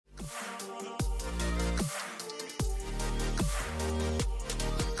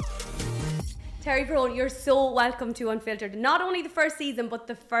Terry Perrone, you're so welcome to Unfiltered. Not only the first season, but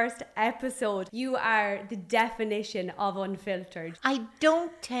the first episode. You are the definition of unfiltered. I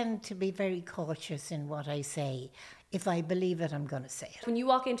don't tend to be very cautious in what I say. If I believe it, I'm going to say it. When you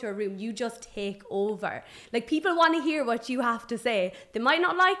walk into a room, you just take over. Like, people want to hear what you have to say. They might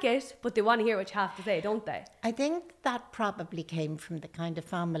not like it, but they want to hear what you have to say, don't they? I think that probably came from the kind of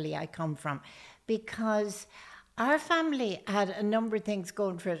family I come from, because our family had a number of things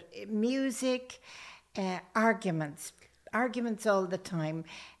going for it. Music, arguments all the time,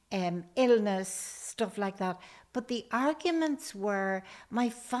 illness, stuff like that. But the arguments were, my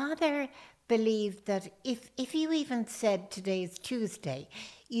father believed that if you even said today's Tuesday,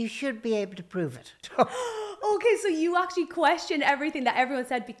 you should be able to prove it. Okay, so you actually question everything that everyone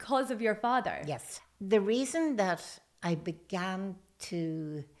said because of your father? Yes. The reason that I began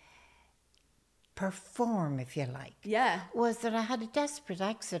to perform, if you like, was that I had a desperate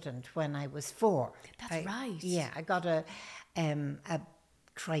accident when I was 4. That's right. Yeah, I got a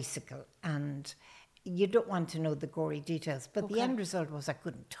tricycle, and you don't want to know the gory details, but the end result was I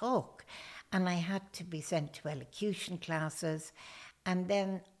couldn't talk, and I had to be sent to elocution classes, and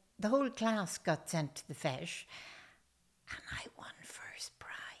then the whole class got sent to the feis, and I won first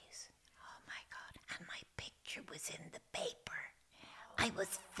prize. Oh my God, and my picture was in the paper. I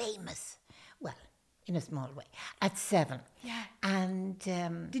was famous. Well, in a small way, at 7. Yeah. And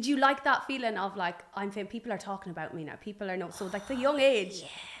did you like that feeling of like, I'm famous, people are talking about me now, people are so like the young age. Yeah.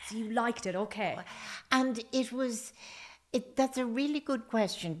 So you liked it, okay. And that's a really good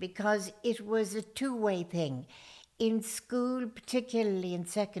question, because it was a two-way thing. In school, particularly in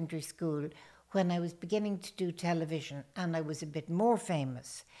secondary school, when I was beginning to do television and I was a bit more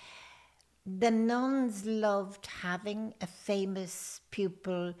famous, the nuns loved having a famous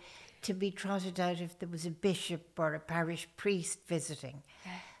pupil to be trotted out if there was a bishop or a parish priest visiting.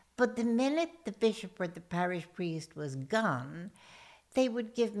 Yeah. But the minute the bishop or the parish priest was gone, they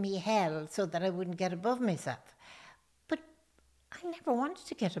would give me hell so that I wouldn't get above myself. But I never wanted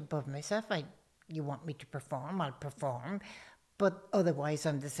to get above myself. You want me to perform, I'll perform. But otherwise,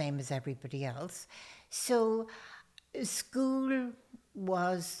 I'm the same as everybody else. So school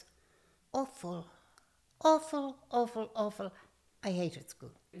was awful, awful, awful, awful. I hated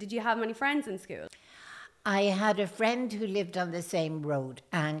school. Did you have many friends in school? I had a friend who lived on the same road,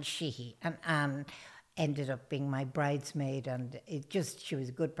 Anne Sheehy, and Anne ended up being my bridesmaid, and she was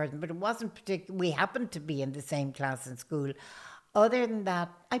a good person, but it wasn't particular. We happened to be in the same class in school. Other than that,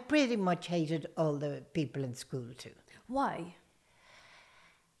 I pretty much hated all the people in school too. Why?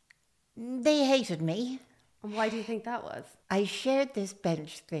 They hated me. And why do you think that was? I shared this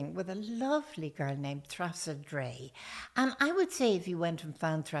bench thing with a lovely girl named Thrasa Dre. And I would say if you went and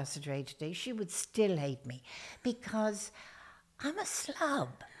found Thrasa Dre today, she would still hate me, because I'm a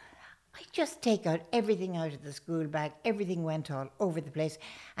slob. I just take out everything out of the school bag. Everything went all over the place.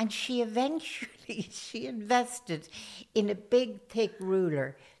 And she invested in a big, thick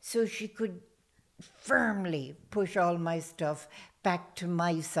ruler so she could firmly push all my stuff back to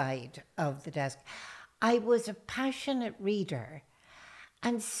my side of the desk. I was a passionate reader,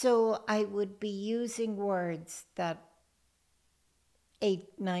 and so I would be using words that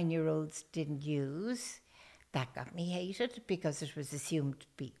 8, 9-year-olds didn't use. That got me hated because it was assumed to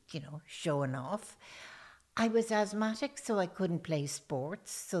be, showing off. I was asthmatic, so I couldn't play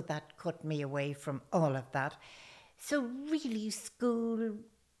sports, so that cut me away from all of that. So really, school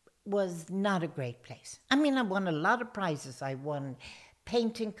was not a great place. I mean, I won a lot of prizes. I won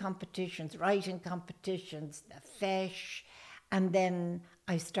painting competitions, writing competitions, the feis, and then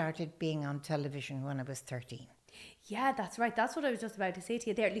I started being on television when I was 13. Yeah, that's right. That's what I was just about to say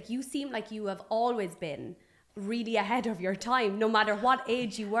to you there. Like, you seem like you have always been really ahead of your time. No matter what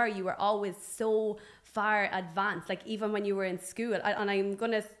age you were always so far advanced. Like, even when you were in school. And I'm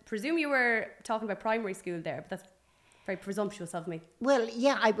going to presume you were talking about primary school there, but that's very presumptuous of me. Well,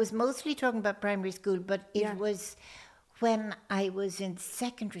 yeah, I was mostly talking about primary school, but it was when I was in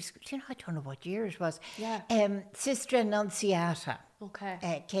secondary school. I don't know what year it was. Yeah. Sister Annunziata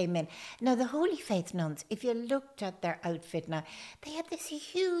came in. Now, the Holy Faith nuns, if you looked at their outfit now, they had this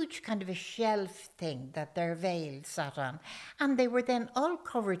huge kind of a shelf thing that their veil sat on. And they were then all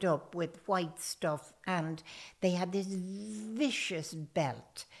covered up with white stuff, and they had this vicious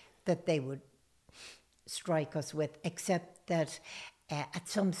belt that they would strike us with, except that at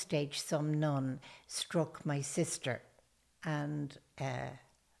some stage some nun struck my sister, and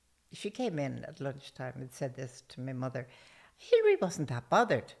she came in at lunchtime and said this to my mother. Hilary wasn't that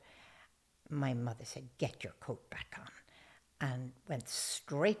bothered. My mother said, "Get your coat back on." and went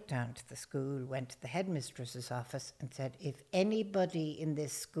straight down to the school, went to the headmistress's office and said, if anybody in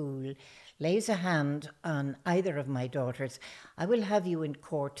this school lays a hand on either of my daughters, I will have you in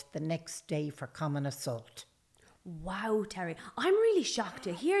court the next day for common assault. Wow, Terry. I'm really shocked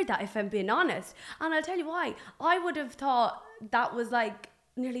to hear that, if I'm being honest. And I'll tell you why. I would have thought that was like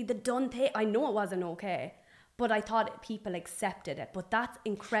nearly the done thing. I know it wasn't okay, but I thought people accepted it. But that's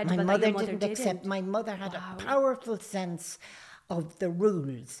incredible. My that mother your mother didn't accept. My mother had a powerful sense of the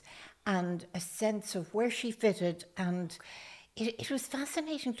rules and a sense of where she fitted. And it was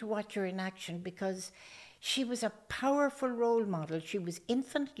fascinating to watch her in action because she was a powerful role model. She was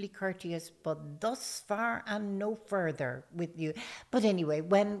infinitely courteous, but thus far and no further with you. But anyway,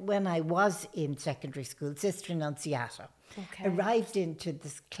 when I was in secondary school, Sister Annunziata arrived into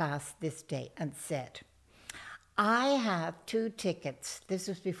this class this day and said, I have 2 tickets. This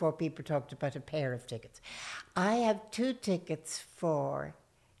was before people talked about a pair of tickets. I have 2 tickets for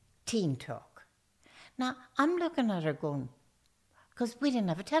Teen Talk. Now, I'm looking at her going, because we didn't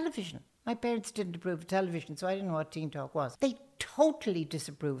have a television. My parents didn't approve of television, so I didn't know what Teen Talk was. They totally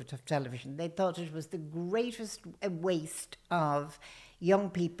disapproved of television. They thought it was the greatest waste of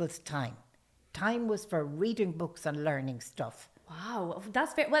young people's time. Time was for reading books and learning stuff. Wow,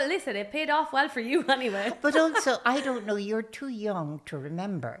 that's fair. Well, listen, it paid off well for you anyway. But also, I don't know, you're too young to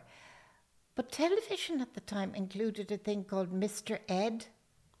remember, but television at the time included a thing called Mr. Ed.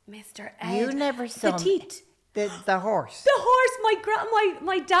 Mr. Ed. You never saw Petite. The horse. The horse,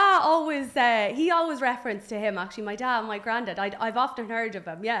 my dad always, he always referenced to him, actually, my dad and my granddad. I've often heard of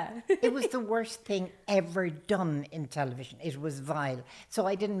him, yeah. It was the worst thing ever done in television. It was vile. So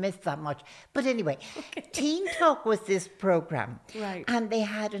I didn't miss that much. But anyway, Teen Talk was this program. Right. And they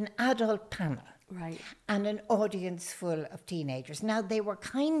had an adult panel. Right. And an audience full of teenagers. Now, they were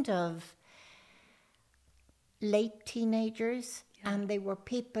kind of late teenagers. And they were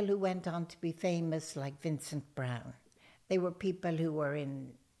people who went on to be famous, like Vincent Brown. They were people who were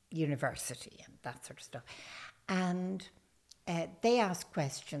in university and that sort of stuff. And they asked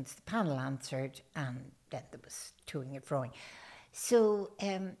questions, the panel answered, and then there was toing and froing. So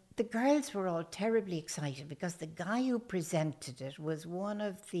the girls were all terribly excited because the guy who presented it was one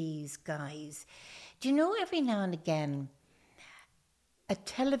of these guys. Do you know, every now and again, a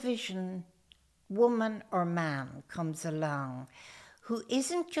television woman or man comes along who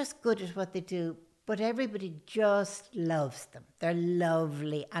isn't just good at what they do, but everybody just loves them. They're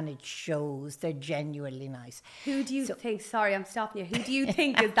lovely and it shows. They're genuinely nice. Who do you think, sorry, I'm stopping you. Who do you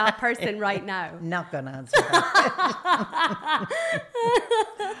think is that person right now? Not going to answer that.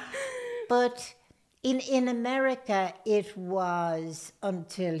 But in America, it was,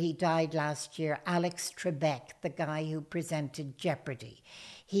 until he died last year, Alex Trebek, the guy who presented Jeopardy.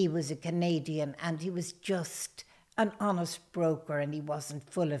 He was a Canadian and he was just an honest broker and he wasn't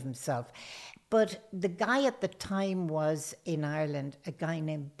full of himself. But the guy at the time was, in Ireland, a guy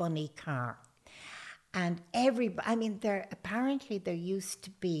named Bunny Carr. And apparently there used to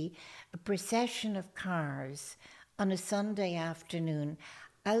be a procession of cars on a Sunday afternoon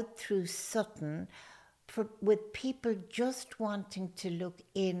out through Sutton with people just wanting to look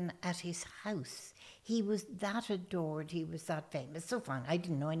in at his house. He was that adored, he was that famous. So fine, I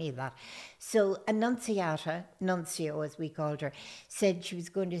didn't know any of that. So Annunziata, Nuncio as we called her, said she was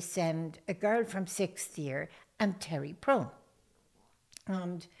going to send a girl from 6th year and Terry Prone.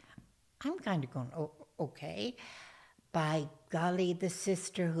 And I'm kind of going, oh, okay. By golly, the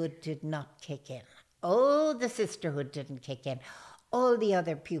sisterhood did not kick in. Oh, the sisterhood didn't kick in. All the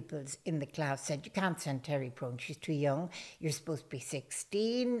other pupils in the class said, you can't send Terry Prone, she's too young. You're supposed to be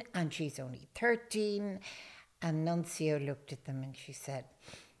 16 and she's only 13. And Nuncio looked at them and she said,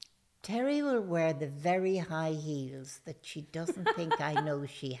 Terry will wear the very high heels that she doesn't think I know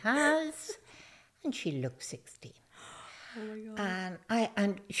she has. And she looked 16. Oh my God.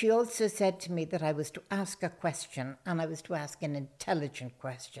 And she also said to me that I was to ask a question and I was to ask an intelligent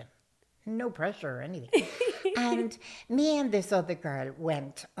question. No pressure or anything. And me and this other girl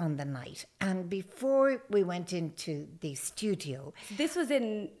went on the night. And before we went into the studio... This was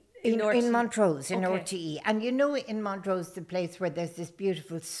in Montrose, in okay. RTE. And you know, in Montrose, the place where there's this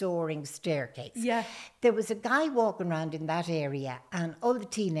beautiful soaring staircase. Yeah. There was a guy walking around in that area and all the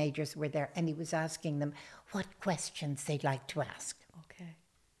teenagers were there and he was asking them what questions they'd like to ask. Okay.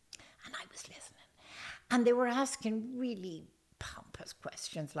 And I was listening. And they were asking really pompous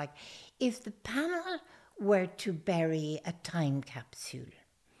questions like, if the panel were to bury a time capsule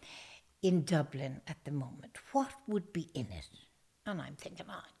in Dublin at the moment, what would be in it? And I'm thinking,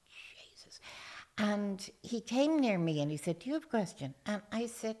 oh, Jesus. And he came near me and he said, do you have a question? And I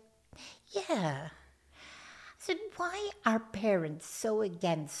said, yeah. said, why are parents so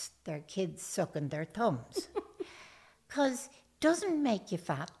against their kids sucking their thumbs? Because doesn't make you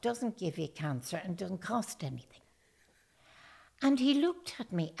fat, doesn't give you cancer, and doesn't cost anything. And he looked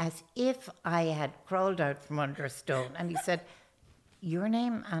at me as if I had crawled out from under a stone. And he said, your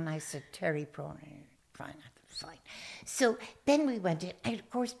name? And I said, Terry Prone. Fine, fine. So then we went in. And of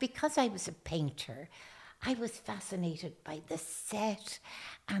course, because I was a painter, I was fascinated by the set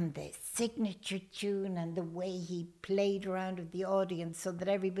and the signature tune and the way he played around with the audience so that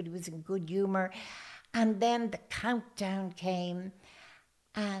everybody was in good humour. And then the countdown came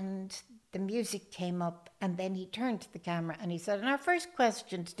and the music came up, and then he turned to the camera and he said, and our first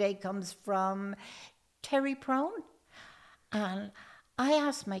question today comes from Terry Prone. And I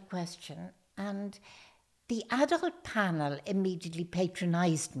asked my question, and the adult panel immediately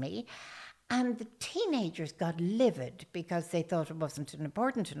patronised me, and the teenagers got livid because they thought it wasn't an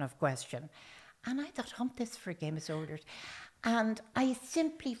important enough question. And I thought, hump this for a game of soldiers. And I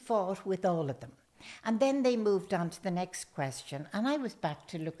simply fought with all of them. And then they moved on to the next question, and I was back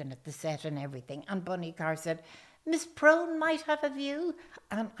to looking at the set and everything. And Bunny Carr said, Miss Prone might have a view.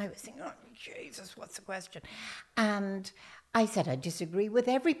 And I was thinking, oh, Jesus, what's the question? And I said, I disagree with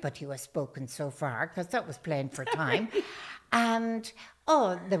everybody who has spoken so far, because that was playing for time. And,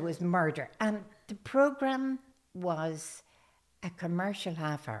 there was murder. And the programme was a commercial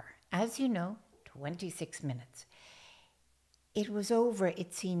half hour. As you know, 26 minutes. It was over,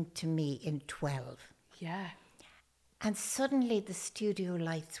 it seemed to me, in 12. Yeah. And suddenly the studio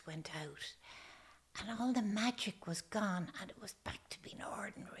lights went out and all the magic was gone and it was back to being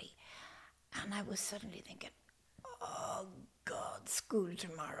ordinary. And I was suddenly thinking, oh God, school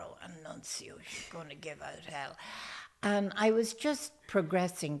tomorrow and Nuncio, she's going to give out hell. And I was just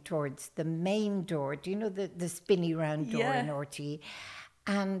progressing towards the main door. Do you know the spinny round door in RT?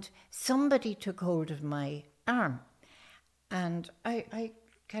 And somebody took hold of my arm. And I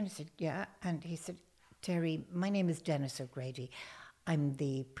kind of said, yeah. And he said, Terry, my name is Dennis O'Grady. I'm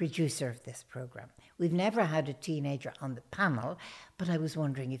the producer of this programme. We've never had a teenager on the panel, but I was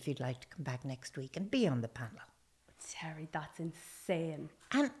wondering if you'd like to come back next week and be on the panel. Terry, that's insane.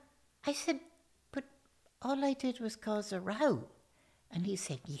 And I said, but all I did was cause a row. And he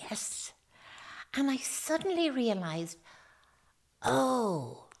said, yes. And I suddenly realised,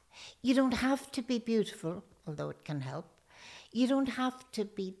 oh, you don't have to be beautiful, although it can help. You don't have to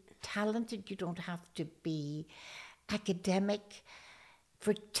be talented. You don't have to be academic.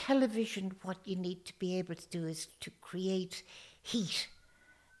 For television, what you need to be able to do is to create heat,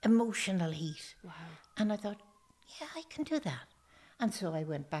 emotional heat. Wow. And I thought, yeah, I can do that. And so I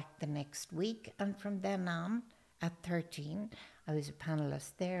went back the next week. And from then on, at 13, I was a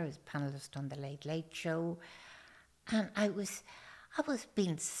panellist there. I was a panellist on the Late Late Show. And I was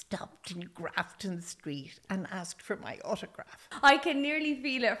being stopped in Grafton Street and asked for my autograph. I can nearly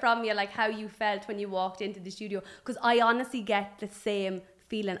feel it from you, like how you felt when you walked into the studio, because I honestly get the same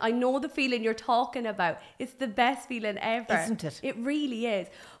feeling. I know the feeling you're talking about. It's the best feeling ever. Isn't it? It really is.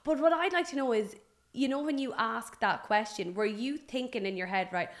 But what I'd like to know is, you know, when you ask that question, were you thinking in your head,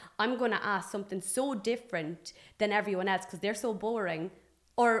 right, I'm going to ask something so different than everyone else because they're so boring?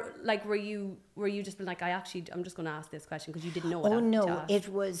 Or like, were you just been like, I'm just going to ask this question because you didn't know what to ask? Oh no, ask. it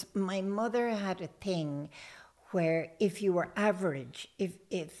was, my mother had a thing where if you were average,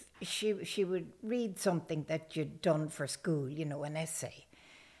 if she would read something that you'd done for school, you know, an essay,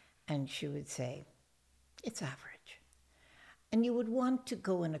 and she would say, it's average. And you would want to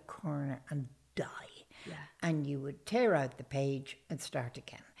go in a corner and die. Yeah. And you would tear out the page and start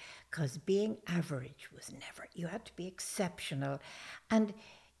again. Because being average was never, you had to be exceptional. And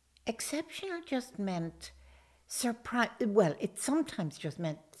exceptional just meant it sometimes just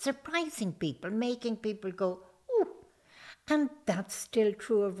meant surprising people, making people go, ooh. And that's still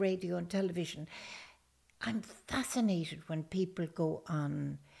true of radio and television. I'm fascinated when people go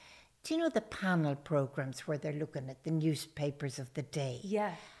on, do you know the panel programs where they're looking at the newspapers of the day?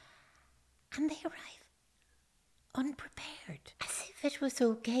 Yeah. And they arrive unprepared, as if it was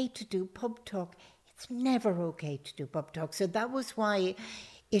okay to do pub talk. It's never okay to do pub talk. So that was why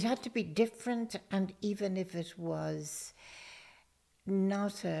it had to be different. And even if it was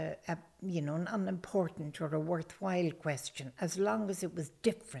not an unimportant or a worthwhile question, as long as it was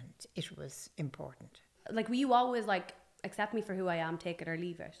different, it was important. Like, were you always like, accept me for who I am, take it or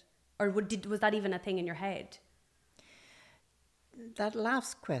leave it? Or was that even a thing in your head? That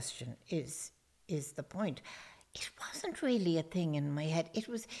last question is the point. It wasn't really a thing in my head. It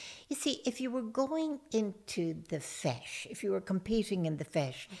was, you see, if you were going into the feis, if you were competing in the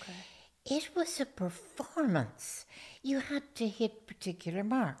feis, it was a performance. You had to hit particular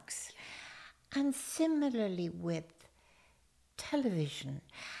marks. And similarly with television,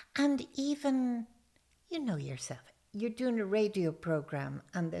 and even, you know yourself, you're doing a radio program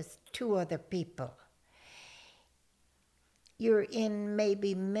and there's two other people. You're in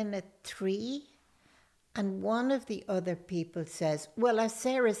maybe minute 3, and one of the other people says, well, as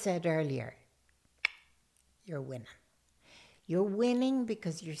Sarah said earlier, you're winning. You're winning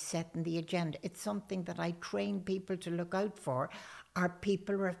because you're setting the agenda. It's something that I train people to look out for. Are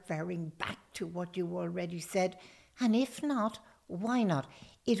people referring back to what you already said? And if not, why not?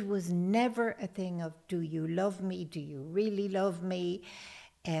 It was never a thing of, do you love me? Do you really love me?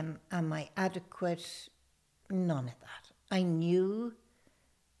 Am I adequate? None of that. I knew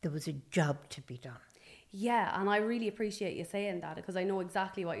there was a job to be done. Yeah, and I really appreciate you saying that, because I know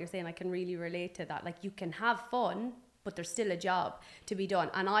exactly what you're saying. I can really relate to that. Like, you can have fun, but there's still a job to be done.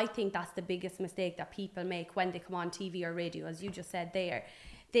 And I think that's the biggest mistake that people make when they come on TV or radio, as you just said there.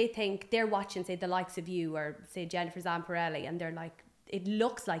 They think they're watching, say, the likes of you or, say, Jennifer Zamparelli, and they're like, it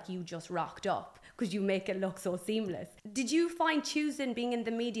looks like you just rocked up because you make it look so seamless. Did you find choosing being in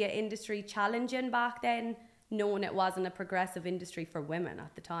the media industry challenging back then, knowing it wasn't a progressive industry for women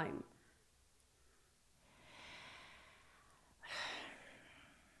at the time?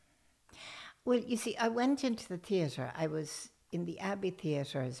 Well, you see, I went into the theatre. I was in the Abbey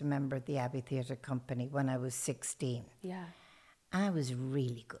Theatre as a member of the Abbey Theatre Company when I was 16. Yeah. I was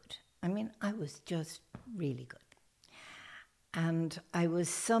really good. I mean, I was just really good. And I was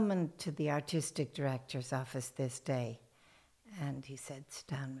summoned to the artistic director's office this day. And he said, sit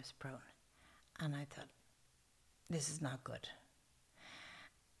down, Miss Prone. And I thought, this is not good.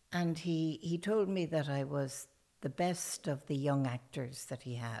 And he told me that I was the best of the young actors that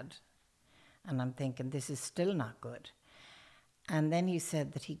he had. And I'm thinking, this is still not good. And then he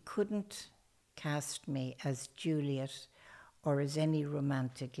said that he couldn't cast me as Juliet or as any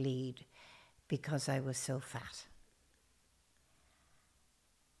romantic lead because I was so fat.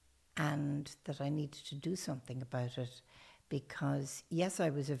 And that I needed to do something about it because, yes,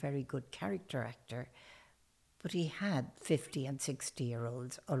 I was a very good character actor, but he had 50 and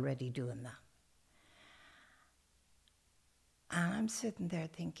 60-year-olds already doing that. And I'm sitting there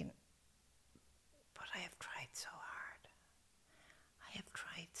thinking, but I have tried so hard. I have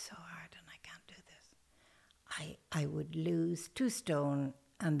tried so hard and I can't do this. I would lose 2 stone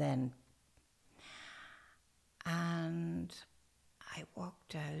and I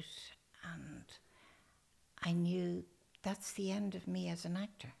walked out and I knew that's the end of me as an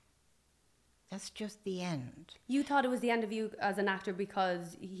actor. That's just the end. You thought it was the end of you as an actor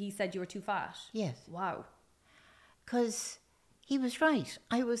because he said you were too fat? Yes. Wow. Because he was right.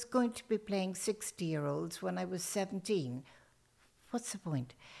 I was going to be playing 60-year-olds when I was 17. What's the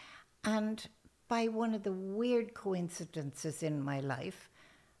point? And by one of the weird coincidences in my life,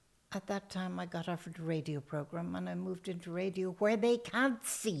 at that time I got offered a radio program and I moved into radio where they can't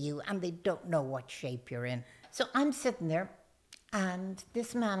see you and they don't know what shape you're in. So I'm sitting there and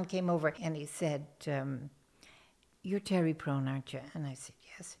this man came over and he said, you're Terry Prone, aren't you? And I said,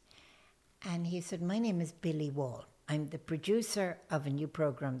 yes. And he said, my name is Billy Wall. I'm the producer of a new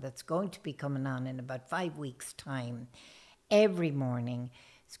program that's going to be coming on in about 5 weeks' time. Every morning.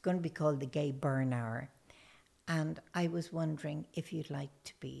 It's going to be called the Gay Byrne Hour. And I was wondering if you'd like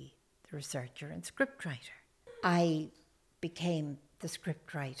to be the researcher and scriptwriter. I became the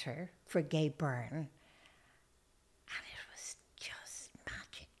scriptwriter for Gay Byrne. And it was just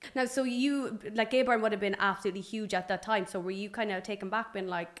magic. Now, so you, like, Gay Byrne would have been absolutely huge at that time. So were you kind of taken back, being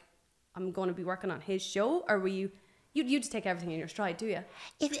like, I'm going to be working on his show? Or were you just take everything in your stride, do you?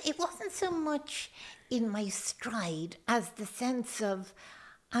 It wasn't so much in my stride as the sense of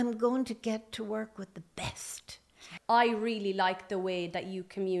I'm going to get to work with the best. I really like the way that you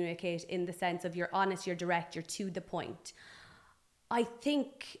communicate, in the sense of you're honest, you're direct, you're to the point. I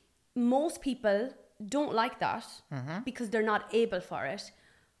think most people don't like that because they're not able for it.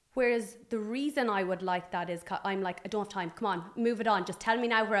 Whereas the reason I would like that is I'm like, I don't have time. Come on, move it on. Just tell me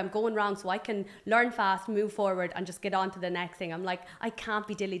now where I'm going wrong so I can learn fast, move forward and just get on to the next thing. I'm like, I can't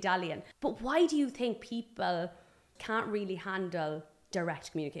be dilly-dallying. But why do you think people can't really handle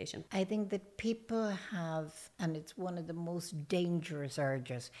direct communication? I think that people have, and it's one of the most dangerous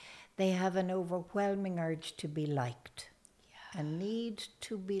urges, they have an overwhelming urge to be liked. Yeah. A need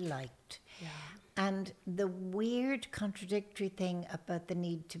to be liked. Yeah. And the weird contradictory thing about the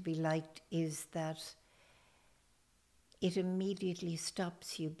need to be liked is that it immediately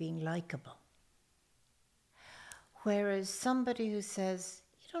stops you being likable. Whereas somebody who says,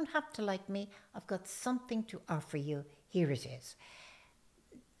 you don't have to like me, I've got something to offer you, here it is.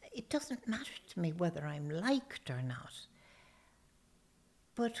 It doesn't matter to me whether I'm liked or not.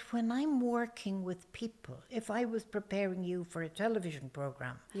 But when I'm working with people, if I was preparing you for a television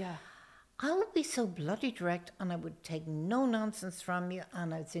program, Yeah. I would be so bloody direct and I would take no nonsense from you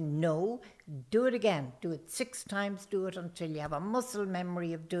and I'd say, no, do it again. Do it 6 times, do it until you have a muscle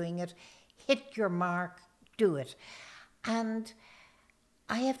memory of doing it. Hit your mark, do it. And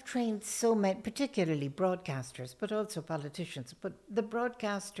I have trained so many, particularly broadcasters, but also politicians. But the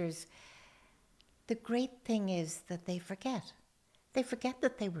broadcasters, the great thing is that they forget. They forget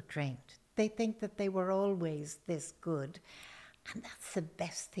that they were trained. They think that they were always this good. And that's the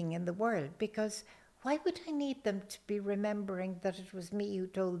best thing in the world, because why would I need them to be remembering that it was me who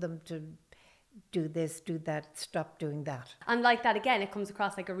told them to do this, do that, stop doing that? And like that, again, it comes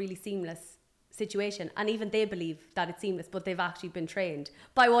across like a really seamless situation. And even they believe that it's seamless, but they've actually been trained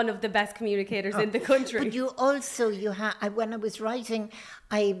by one of the best communicators in the country. But you also, when I was writing,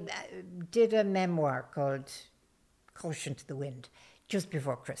 I did a memoir called Caution to the Wind just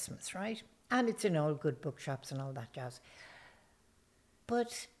before Christmas, right? And it's in all good bookshops and all that jazz.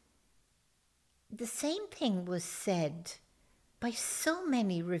 But the same thing was said by so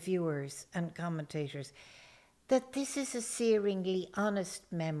many reviewers and commentators, that this is a searingly honest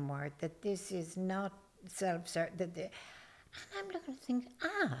memoir, that this is not self-serving. And I'm looking to think,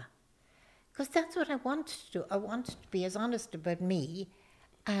 because that's what I wanted to do. I wanted to be as honest about me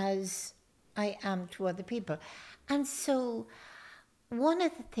as I am to other people. And so one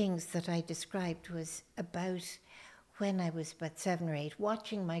of the things that I described was about when I was about 7 or 8,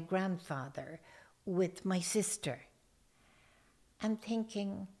 watching my grandfather with my sister and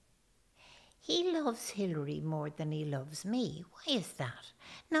thinking, he loves Hillary more than he loves me. Why is that?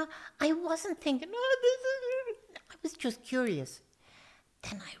 Now, I wasn't thinking, I was just curious.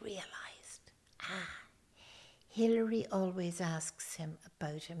 Then I realised, Hillary always asks him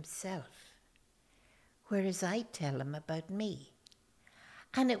about himself, whereas I tell him about me.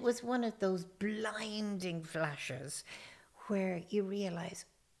 And it was one of those blinding flashes where you realise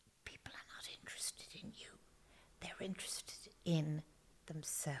people are not interested in you. They're interested in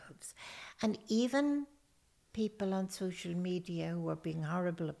themselves. And even people on social media who are being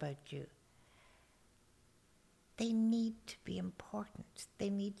horrible about you, they need to be important. They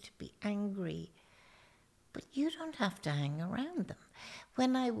need to be angry. But you don't have to hang around them.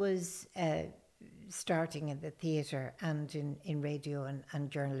 When I was starting in the theatre and in radio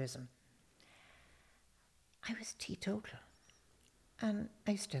and journalism, I was teetotal, and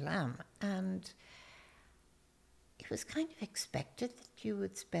I still am. And it was kind of expected that you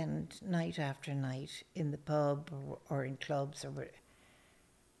would spend night after night in the pub or in clubs. And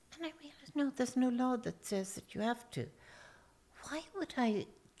I realised, no, there's no law that says that you have to. Why would I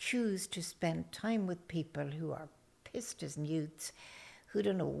choose to spend time with people who are pissed as newts, who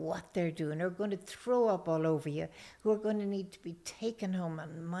don't know what they're doing, who are going to throw up all over you, who are going to need to be taken home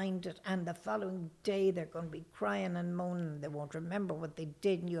and minded, and the following day they're going to be crying and moaning, and they won't remember what they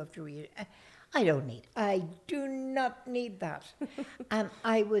did, and you have to read it. I do not need that. And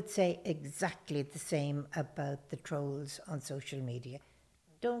I would say exactly the same about the trolls on social media.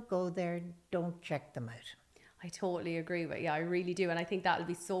 Don't go there, don't check them out. I totally agree with you. I really do. And I think that'll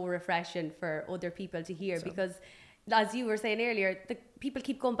be so refreshing for other people to hear, because as you were saying earlier, the people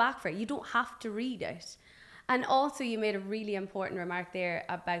keep going back for it. You don't have to read it. And also you made a really important remark there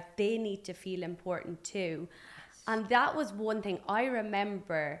about they need to feel important too. Yes. And that was one thing I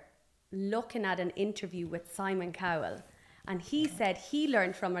remember looking at an interview with Simon Cowell. And he said he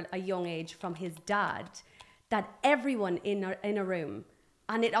learned from a young age from his dad that everyone in a room,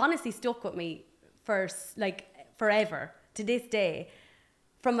 and it honestly stuck with me for like forever to this day,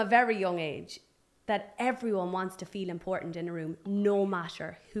 from a very young age, that everyone wants to feel important in a room, no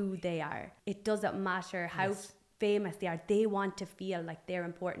matter who they are. It doesn't matter how famous they are. They want to feel like they're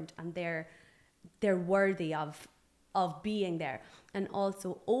important and they're worthy of being there. And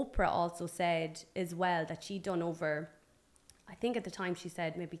also Oprah also said as well that she'd done over, I think at the time she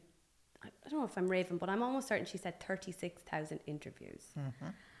said maybe, I don't know if I'm raving, but I'm almost certain she said 36,000 interviews. Mm-hmm.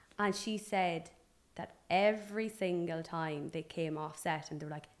 And she said that every single time they came off set and they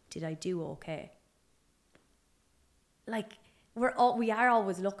were like, did I do okay? Like, we are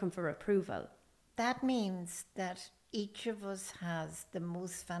always looking for approval. That means that each of us has the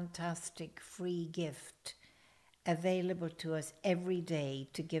most fantastic free gift available to us every day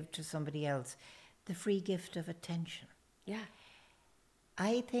to give to somebody else. The free gift of attention. Yeah.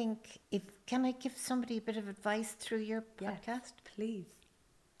 I think, can I give somebody a bit of advice through your podcast? Yes, please.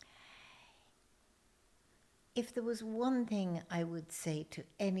 If there was one thing I would say to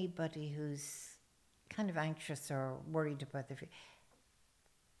anybody who's kind of anxious or worried about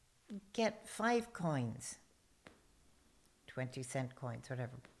get 5 coins, 20-cent coins,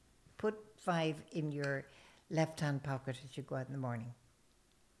 whatever. Put 5 in your left-hand pocket as you go out in the morning.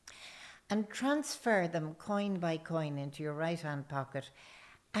 And transfer them coin by coin into your right-hand pocket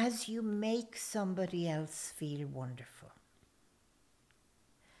as you make somebody else feel wonderful.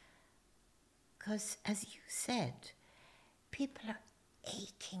 Because, as you said, people are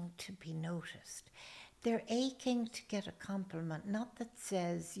aching to be noticed. They're aching to get a compliment, not that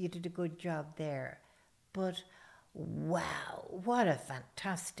says you did a good job there, but wow, what a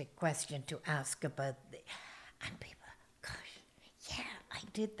fantastic question to ask about. And people, gosh, yeah, I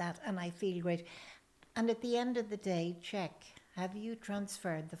did that and I feel great. And at the end of the day, check, have you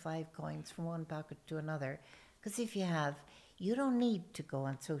transferred the 5 coins from one pocket to another? Because if you have, you don't need to go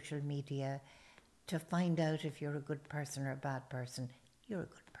on social media to find out if you're a good person or a bad person. You're a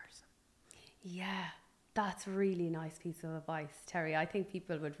good person. Yeah, that's really nice piece of advice, Terry. I think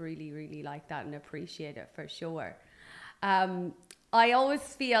people would really, really like that and appreciate it for sure. I always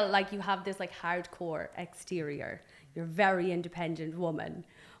feel like you have this like hardcore exterior. You're a very independent woman.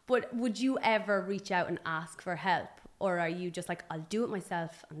 But would you ever reach out and ask for help? Or are you just like, I'll do it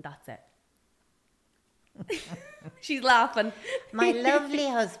myself and that's it? She's laughing. My lovely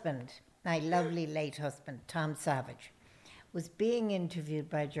husband, my lovely late husband, Tom Savage, was being interviewed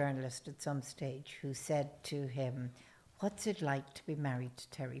by a journalist at some stage who said to him, what's it like to be married to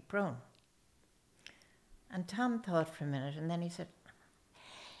Terry Brone? And Tom thought for a minute and then he said,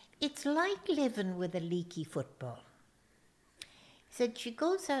 it's like living with a leaky football. He said, she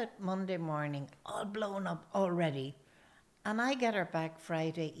goes out Monday morning all blown up already and I get her back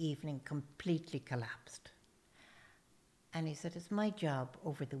Friday evening completely collapsed. And he said, it's my job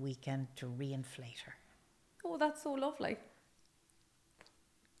over the weekend to reinflate her. Oh, that's so lovely.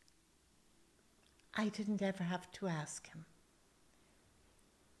 I didn't ever have to ask him.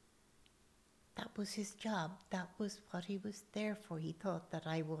 That was his job. That was what he was there for. He thought that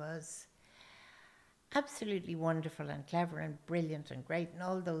I was absolutely wonderful and clever and brilliant and great and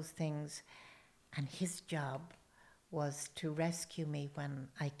all those things. And his job was to rescue me when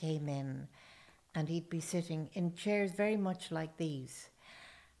I came in, and he'd be sitting in chairs very much like these.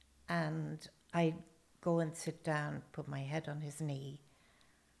 And I'd go and sit down, put my head on his knee,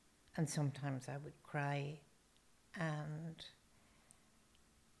 and sometimes I would cry, and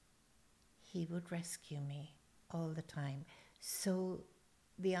he would rescue me all the time. So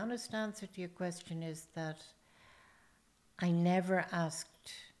the honest answer to your question is that I never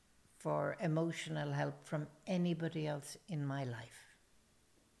asked for emotional help from anybody else in my life.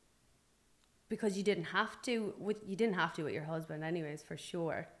 Because you didn't have to with your husband anyways, for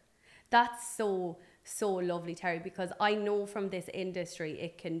sure. That's so lovely, Terry, because I know from this industry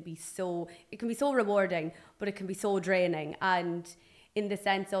it can be so rewarding, but it can be so draining, and in the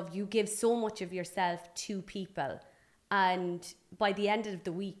sense of you give so much of yourself to people, and by the end of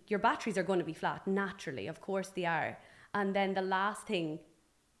the week your batteries are going to be flat naturally, of course they are, and then the last thing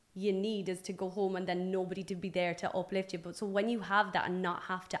you need is to go home and then nobody to be there to uplift you. But so when you have that and not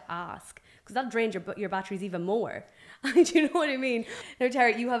have to ask, because that drains your batteries even more. Do you know what I mean? Now,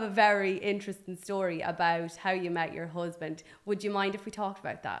 Terry, you have a very interesting story about how you met your husband. Would you mind if we talked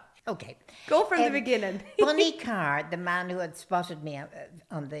about that? Okay. Go from the beginning. Bunny Carr, the man who had spotted me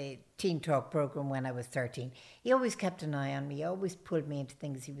on the Teen Talk programme when I was 13, he always kept an eye on me. He always pulled me into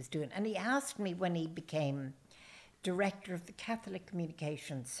things he was doing. And he asked me when he became director of the Catholic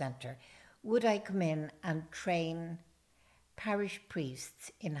Communications Centre, would I come in and train parish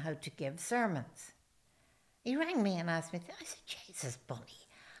priests in how to give sermons? He rang me and asked me, I said, Jesus, Bunny,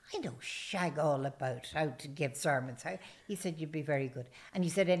 I know shag all about how to give sermons. He said, you'd be very good. And he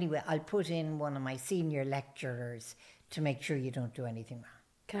said, anyway, I'll put in one of my senior lecturers to make sure you don't do anything wrong.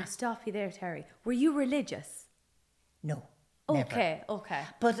 Can I stop you there, Terry? Were you religious? No. Okay.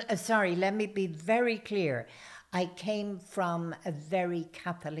 But sorry, let me be very clear. I came from a very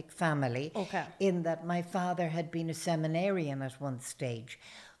Catholic family, in that my father had been a seminarian at one stage.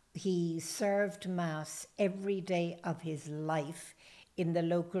 He served Mass every day of his life in the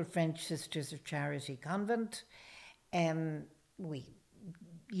local French Sisters of Charity convent. We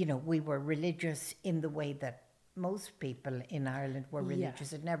were religious in the way that most people in Ireland were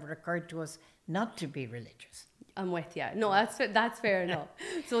religious. It never occurred to us not to be religious. I'm with you. No, that's fair enough.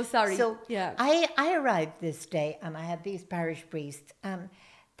 So sorry. So yeah, I arrived this day and I had these parish priests, and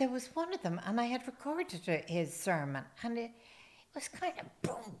there was one of them, and I had recorded his sermon, and it was kind of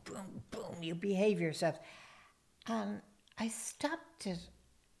boom, boom, boom, you behave yourself. And I stopped it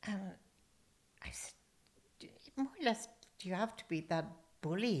and I said, more or less, do you have to be that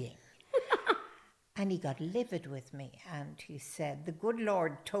bullying? And he got livid with me, and he said, the good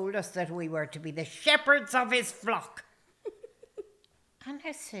Lord told us that we were to be the shepherds of his flock. And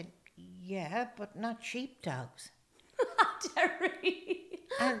I said, yeah, but not sheepdogs. Terry.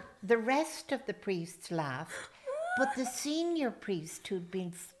 And the rest of the priests laughed, but the senior priest who'd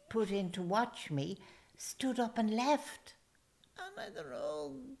been put in to watch me stood up and left. And I thought,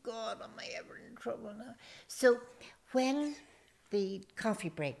 oh God, am I ever in trouble now? So when the coffee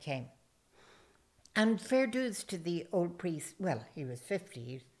break came, and fair dues to the old priest, well, he was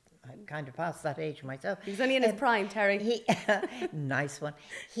 50, I'm kind of past that age myself. He was only in his prime, Terry. Nice one.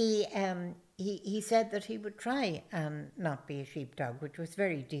 He said that he would try and not be a sheepdog, which was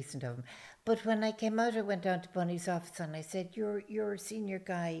very decent of him. But when I came out, I went down to Bunny's office and I said, your senior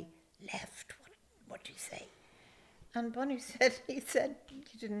guy left. What do you say? And Bunny said, he said you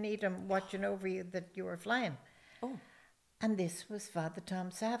didn't need him watching over you, that you were flying. Oh. And this was Father Tom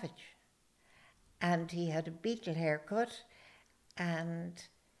Savage. And he had a beetle haircut, and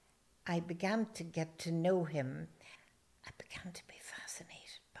I began to get to know him. I began to be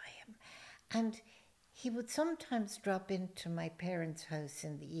fascinated by him. And he would sometimes drop into my parents' house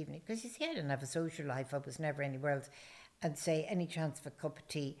in the evening, because you see, I didn't have a social life, I was never anywhere else, and say, any chance of a cup of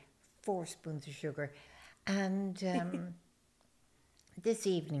tea, 4 spoons of sugar. And this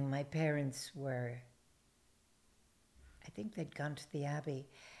evening my parents were, I think they'd gone to the Abbey,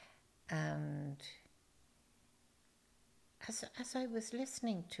 and as I was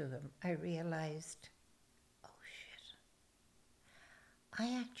listening to him, I realised, oh shit,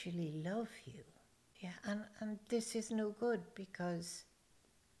 I actually love you. Yeah, and this is no good because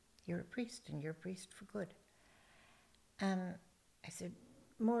you're a priest and you're a priest for good. And I said,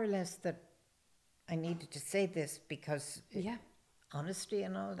 more or less, that I needed to say this because honesty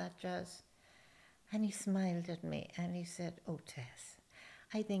and all that jazz. And he smiled at me and he said, oh, Tess,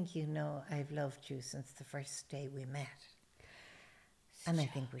 I think you know I've loved you since the first day we met. And I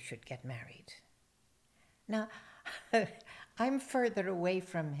think we should get married. Now, I'm further away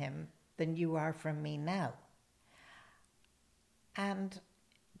from him than you are from me now. And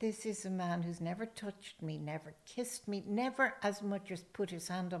this is a man who's never touched me, never kissed me, never as much as put his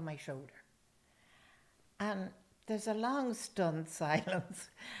hand on my shoulder. And there's a long stunned silence.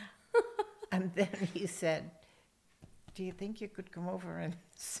 And then he said, do you think you could come over and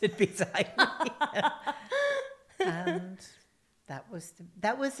sit beside me? And that was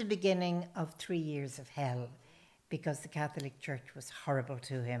the beginning of 3 years of hell, because the Catholic Church was horrible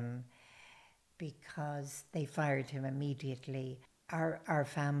to him, because they fired him immediately. Our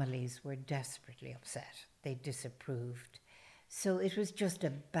families were desperately upset. They disapproved. So it was just a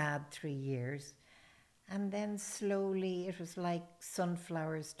bad 3 years. And then slowly, it was like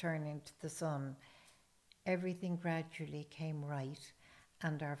sunflowers turning to the sun. Everything gradually came right.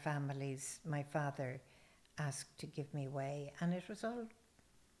 And our families, my father asked to give me away. And it was all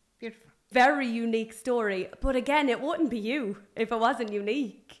beautiful. Very unique story. But again, it wouldn't be you if it wasn't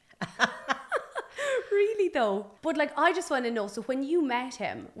unique. Really though. But like, I just want to know, so when you met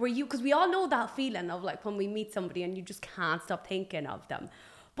him, were you, because we all know that feeling of like when we meet somebody and you just can't stop thinking of them.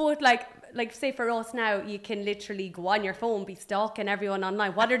 But like say for us now, you can literally go on your phone, be stalking everyone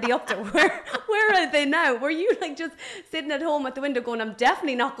online. What are they up to? Where are they now? Were you like just sitting at home at the window going, I'm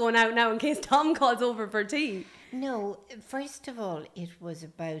definitely not going out now in case Tom calls over for tea? No, first of all, it was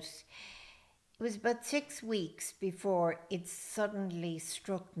about 6 weeks before it suddenly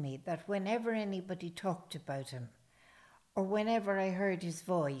struck me that whenever anybody talked about him, or whenever I heard his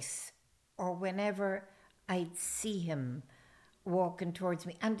voice, or whenever I'd see him walking towards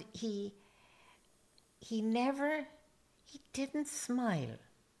me, and he didn't smile.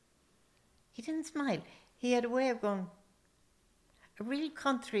 He didn't smile. He had a way of going, a real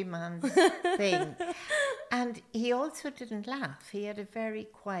countryman thing. And he also didn't laugh. He had a very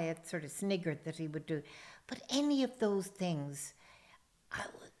quiet sort of snigger that he would do. But any of those things,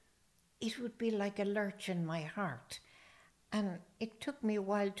 it would be like a lurch in my heart. And it took me a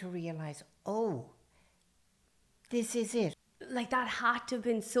while to realise, oh, this is it. Like that had to have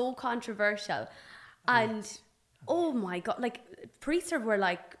been so controversial. And oh my God, like priests were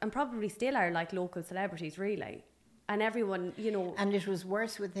like, and probably still are like local celebrities really. And everyone, you know. And it was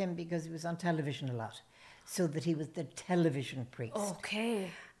worse with him because he was on television a lot. So that he was the television priest.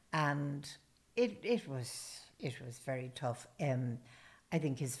 Okay. And it was very tough. I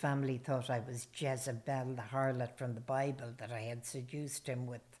think his family thought I was Jezebel, the harlot from the Bible, that I had seduced him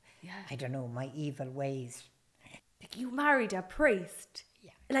with, I don't know, my evil ways. Like you married a priest.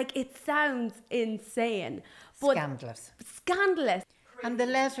 Yeah. Like it sounds insane. But scandalous. Scandalous. And the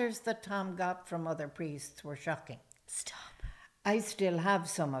letters that Tom got from other priests were shocking. Stop. I still have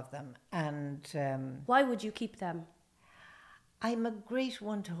some of them. And why would you keep them? I'm a great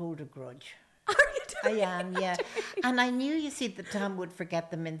one to hold a grudge. Are you, I am, yeah. And I knew, you see, that Tom would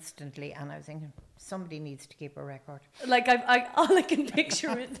forget them instantly. And I was thinking, somebody needs to keep a record. Like all I can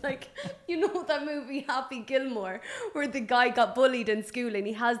picture is like, you know that movie Happy Gilmore where the guy got bullied in school and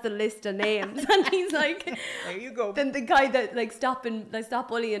he has the list of names and he's like, there you go. Then the guy that like stopped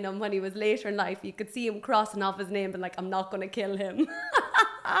bullying him when he was later in life, you could see him crossing off his name and like, I'm not going to kill him.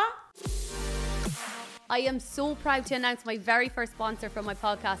 I am so proud to announce my very first sponsor for my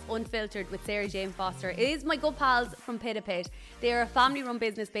podcast, Unfiltered with Sarah Jane Foster. It is my good pals from Pit a Pit. They are a family-run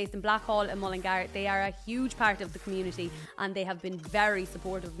business based in Blackhall and Mullingar. They are a huge part of the community and they have been very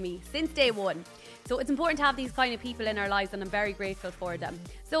supportive of me since day one. So it's important to have these kind of people in our lives and I'm very grateful for them.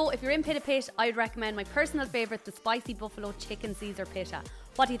 So if you're in Pit a Pit, I'd recommend my personal favourite, the Spicy Buffalo Chicken Caesar Pita.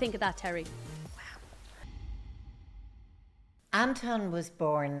 What do you think of that, Terry? Anton was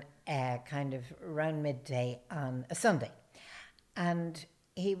born kind of around midday on a Sunday. And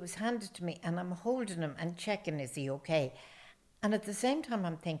he was handed to me and I'm holding him and checking, is he okay? And at the same time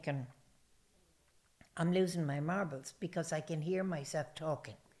I'm thinking, I'm losing my marbles because I can hear myself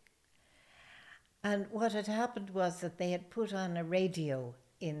talking. And what had happened was that they had put on a radio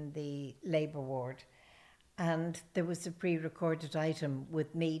in the labour ward and there was a pre-recorded item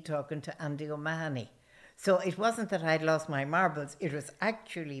with me talking to Andy O'Mahony. So it wasn't that I'd lost my marbles, it was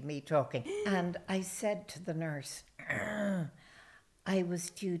actually me talking. And I said to the nurse, I was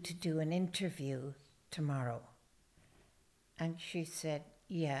due to do an interview tomorrow. And she said,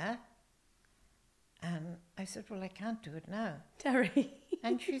 yeah. And I said, well, I can't do it now. Terry.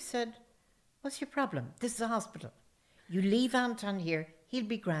 And she said, what's your problem? This is a hospital. You leave Anton here, he'll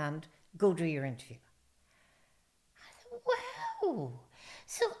be grand, go do your interview. I said, wow.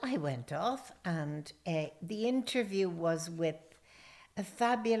 So I went off and the interview was with a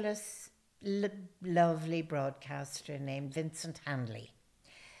fabulous, lovely broadcaster named Vincent Hanley,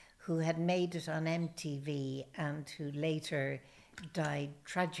 who had made it on MTV and who later died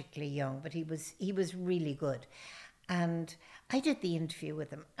tragically young, but he was really good. And I did the interview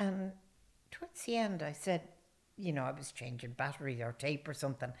with him and towards the end I said, you know, I was changing battery or tape or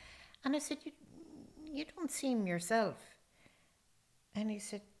something, and I said, you don't seem yourself. And he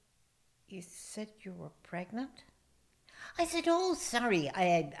said, you said you were pregnant? I said, oh, sorry,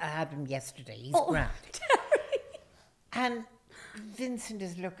 I had him yesterday. He's grand. Terry. And Vincent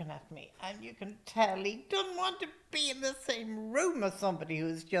is looking at me, and you can tell he doesn't want to be in the same room as somebody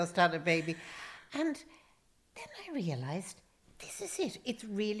who's just had a baby. And then I realised, this is it. It's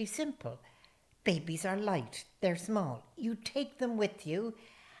really simple. Babies are light. They're small. You take them with you.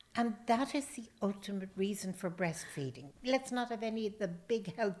 And that is the ultimate reason for breastfeeding. Let's not have any of the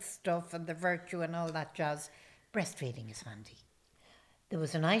big health stuff and the virtue and all that jazz. Breastfeeding is handy. There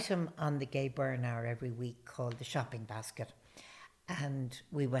was an item on the Gay Burn Hour every week called the shopping basket. And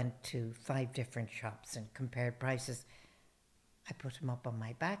we went to 5 different shops and compared prices. I put them up on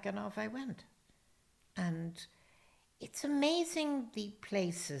my back and off I went. And it's amazing the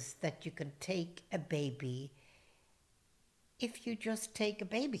places that you can take a baby if you just take a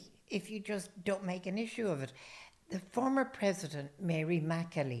baby, if you just don't make an issue of it. The former president, Mary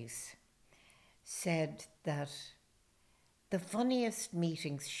McAleese, said that the funniest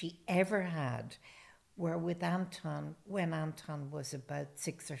meetings she ever had were with Anton when Anton was about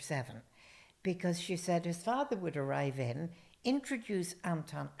 6 or 7, because she said his father would arrive in, introduce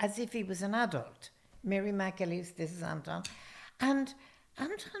Anton as if he was an adult. Mary McAleese, this is Anton. And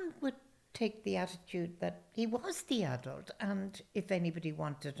Anton would take the attitude that he was the adult, and if anybody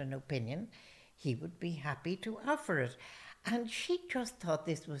wanted an opinion, he would be happy to offer it. And she just thought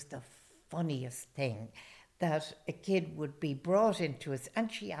this was the funniest thing, that a kid would be brought into it,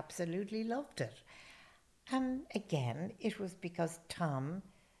 and she absolutely loved it. And again, it was because Tom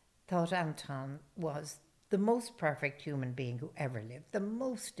thought Anton was the most perfect human being who ever lived, the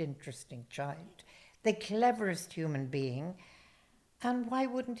most interesting child, the cleverest human being. And why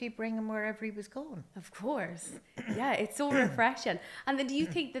wouldn't he bring him wherever he was going? Of course. Yeah, it's so refreshing. And then do you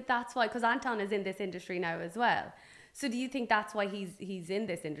think that that's why, because Anton is in this industry now as well, so do you think that's why he's in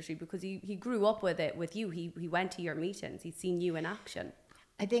this industry? Because he grew up with it with you. He went to your meetings. He's seen you in action.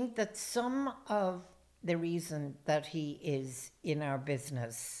 I think that some of the reason that he is in our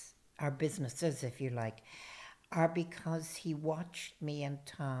business, our businesses, if you like, are because he watched me and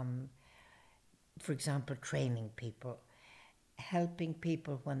Tom, for example, training people, helping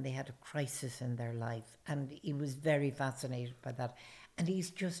people when they had a crisis in their life, and he was very fascinated by that. And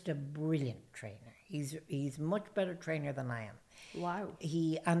he's just a brilliant trainer. He's much better trainer than I am. Wow.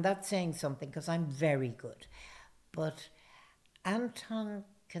 And that's saying something, because I'm very good. But Anton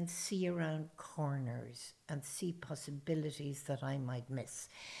can see around corners and see possibilities that I might miss.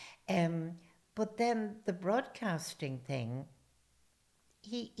 But then the broadcasting thing,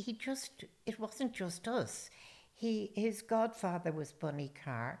 he just, it wasn't just us. His godfather was Bunny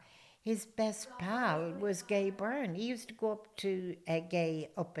Carr. His best pal was Gay Byrne. He used to go up to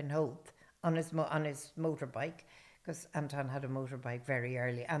Gay up in Howth on his motorbike, because Anton had a motorbike very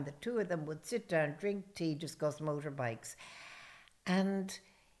early, and the two of them would sit down, drink tea, discuss motorbikes, and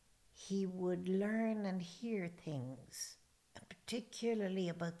he would learn and hear things, and particularly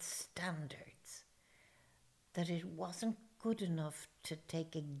about standards, that it wasn't good enough to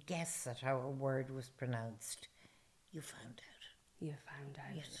take a guess at how a word was pronounced. You found out. You found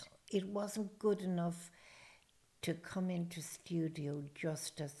out. You know, it wasn't good enough to come into studio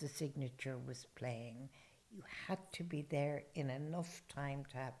just as the signature was playing. You had to be there in enough time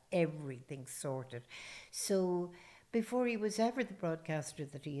to have everything sorted. So before he was ever the broadcaster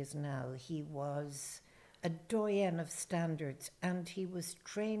that he is now, he was a doyen of standards, and he was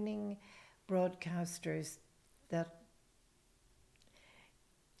training broadcasters that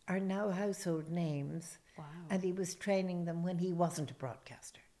are now household names. Wow. And he was training them when he wasn't a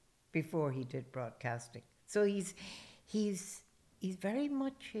broadcaster, before he did broadcasting. So he's very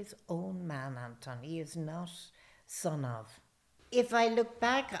much his own man, Anton. He is not son of. If I look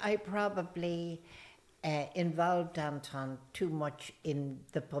back, I probably involved Anton too much in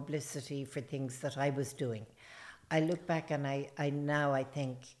the publicity for things that I was doing. I look back and I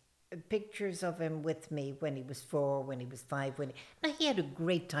think pictures of him with me when he was 4, when he was 5. Now, he had a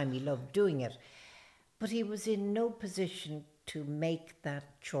great time. He loved doing it. But he was in no position to make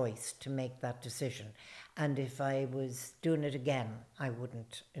that choice, to make that decision. And if I was doing it again, I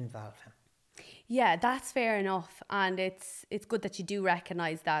wouldn't involve him. Yeah, that's fair enough. And it's good that you do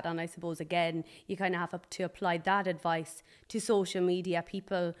recognise that. And I suppose, again, you kind of have to apply that advice to social media.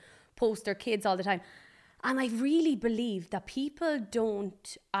 People post their kids all the time. And I really believe that people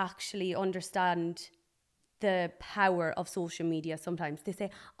don't actually understand the power of social media sometimes. They say,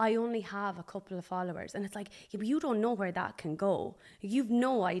 I only have a couple of followers. And it's like, yeah, but you don't know where that can go. You've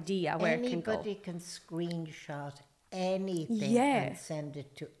no idea where it can go. Anybody can screenshot anything and send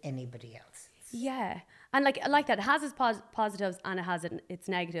it to anybody else. Yeah. And like that, it has its positives and it has its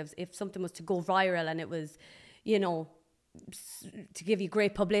negatives. If something was to go viral and it was, you know, to give you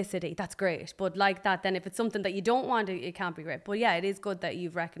great publicity, that's great. But like that, then if it's something that you don't want, it can't be great. But yeah, it is good that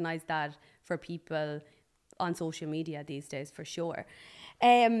you've recognised that for people on social media these days, for sure.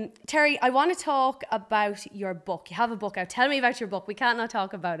 Terry, I want to talk about your book. You have a book out. Tell me about your book. We can't not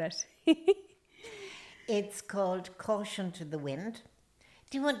talk about it. It's called Caution to the Wind.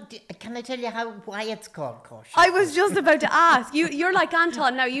 Can I tell you why it's called Caution? I was just about to ask. You're like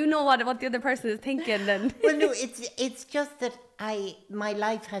Anton now. You know what the other person is thinking. Then. Well, no, it's just that my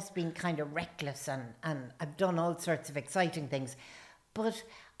life has been kind of reckless and I've done all sorts of exciting things, but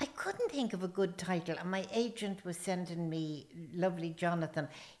I couldn't think of a good title. And my agent was sending me, lovely Jonathan,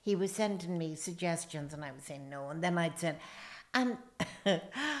 he was sending me suggestions, and I was saying no, and then I'd say, and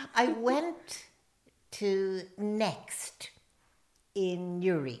I went to Next in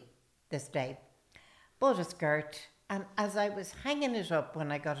Newry this day, bought a skirt, and as I was hanging it up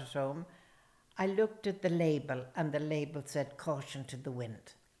when I got it home, I looked at the label, and the label said Caution to the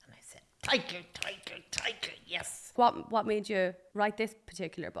Wind. And I said, title, yes. What made you write this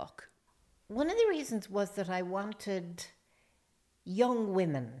particular book? One of the reasons was that I wanted young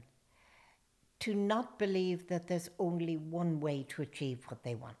women to not believe that there's only one way to achieve what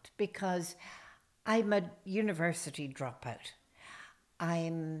they want, because I'm a university dropout.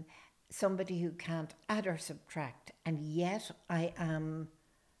 I'm somebody who can't add or subtract, and yet I am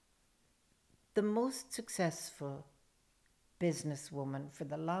the most successful businesswoman for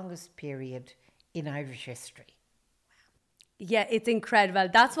the longest period in Irish history. Yeah, it's incredible.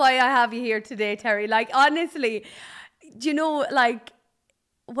 That's why I have you here today, Terry. Like, honestly, do you know, like,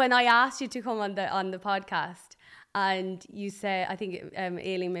 when I asked you to come on the podcast, and you said, I think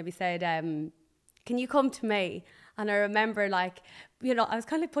Aileen maybe said, can you come to me? And I remember, like, you know, I was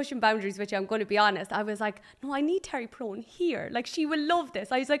kind of pushing boundaries with you, I'm going to be honest. I was like, no, I need Terry Prone here. Like, she will love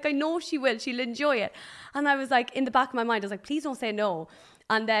this. I was like, I know she will. She'll enjoy it. And I was like, in the back of my mind, I was like, please don't say no.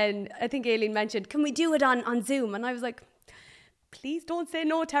 And then I think Aileen mentioned, can we do it on Zoom? And I was like, please don't say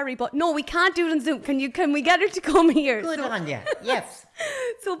no, Terry, but no, we can't do it on Zoom. Can we get her to come here? Good on you. Yes.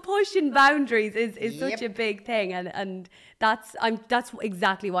 So pushing boundaries is such a big thing, and that's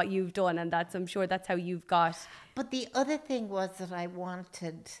exactly what you've done, and I'm sure that's how you've got. But the other thing was that I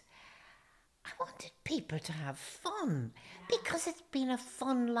wanted people to have fun, because it's been a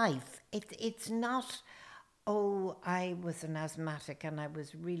fun life. It's not, oh, I was an asthmatic and I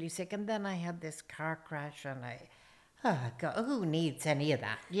was really sick, and then I had this car crash and I Oh, God, who needs any of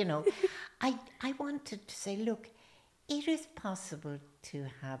that? You know, I wanted to say, look, it is possible to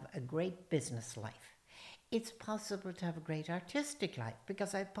have a great business life. It's possible to have a great artistic life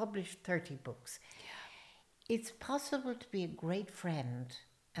because I've published 30 books. Yeah. It's possible to be a great friend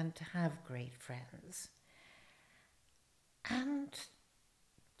and to have great friends. And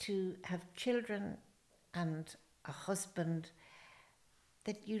to have children and a husband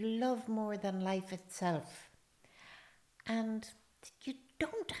that you love more than life itself. And you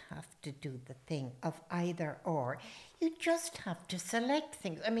don't have to do the thing of either or. You just have to select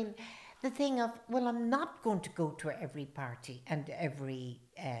things. I mean, the thing of, well, I'm not going to go to every party and every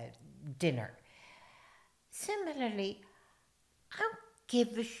dinner. Similarly, I don't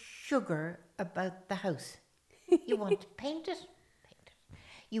give a sugar about the house. You want to paint it? Paint it.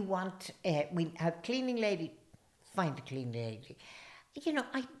 You want, we have cleaning lady, find a cleaning lady. You know,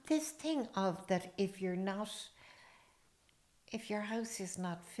 this thing of that if your house is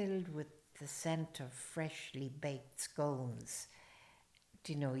not filled with the scent of freshly baked scones,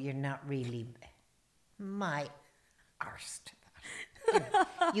 you know, you're not really my arse to that.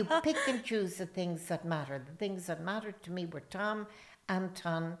 You pick and choose the things that matter. The things that mattered to me were Tom,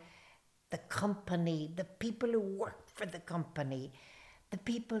 Anton, the company, the people who worked for the company, the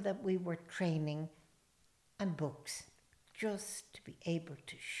people that we were training, and books, just to be able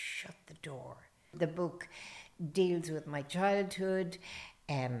to shut the door. The book deals with my childhood,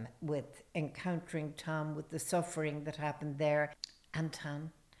 with encountering Tom, with the suffering that happened there,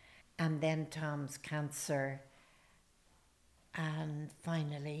 Anton, and then Tom's cancer, and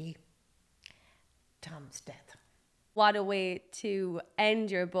finally Tom's death. What a way to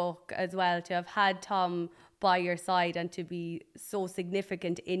end your book as well, to have had Tom by your side and to be so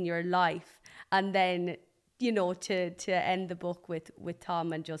significant in your life. And then, you know, to end the book with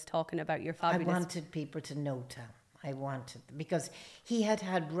Tom and just talking about your fabulous... I wanted people to know Tom. I wanted, because he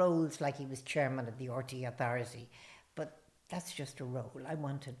had roles like he was chairman of the RTÉ Authority, but that's just a role. I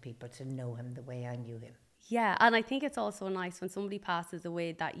wanted people to know him the way I knew him. Yeah, and I think it's also nice when somebody passes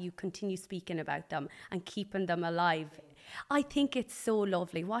away that you continue speaking about them and keeping them alive. I think it's so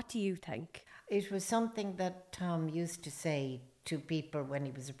lovely. What do you think? It was something that Tom used to say to people when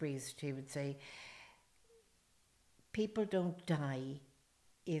he was a priest. He would say, people don't die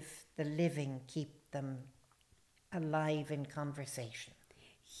if the living keep them alive in conversation.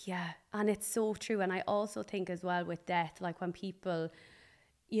 Yeah, and it's so true. And I also think as well with death, like when people...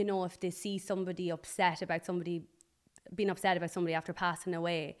 you know, if they see somebody being upset about somebody after passing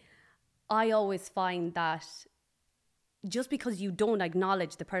away, I always find that just because you don't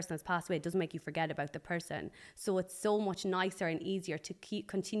acknowledge the person that's passed away, it doesn't make you forget about the person. So it's so much nicer and easier to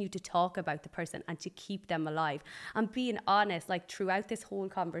continue to talk about the person and to keep them alive. And being honest, like throughout this whole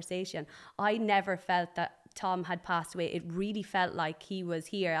conversation, I never felt that Tom had passed away. It really felt like he was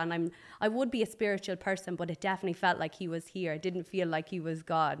here, and I would be a spiritual person, but it definitely felt like he was here. It didn't feel like he was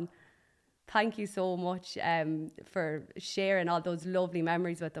gone. Thank you so much for sharing all those lovely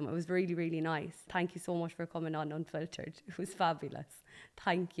memories with them. It was really, really nice. Thank you so much for coming on Unfiltered. It was fabulous.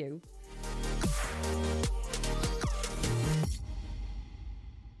 Thank you.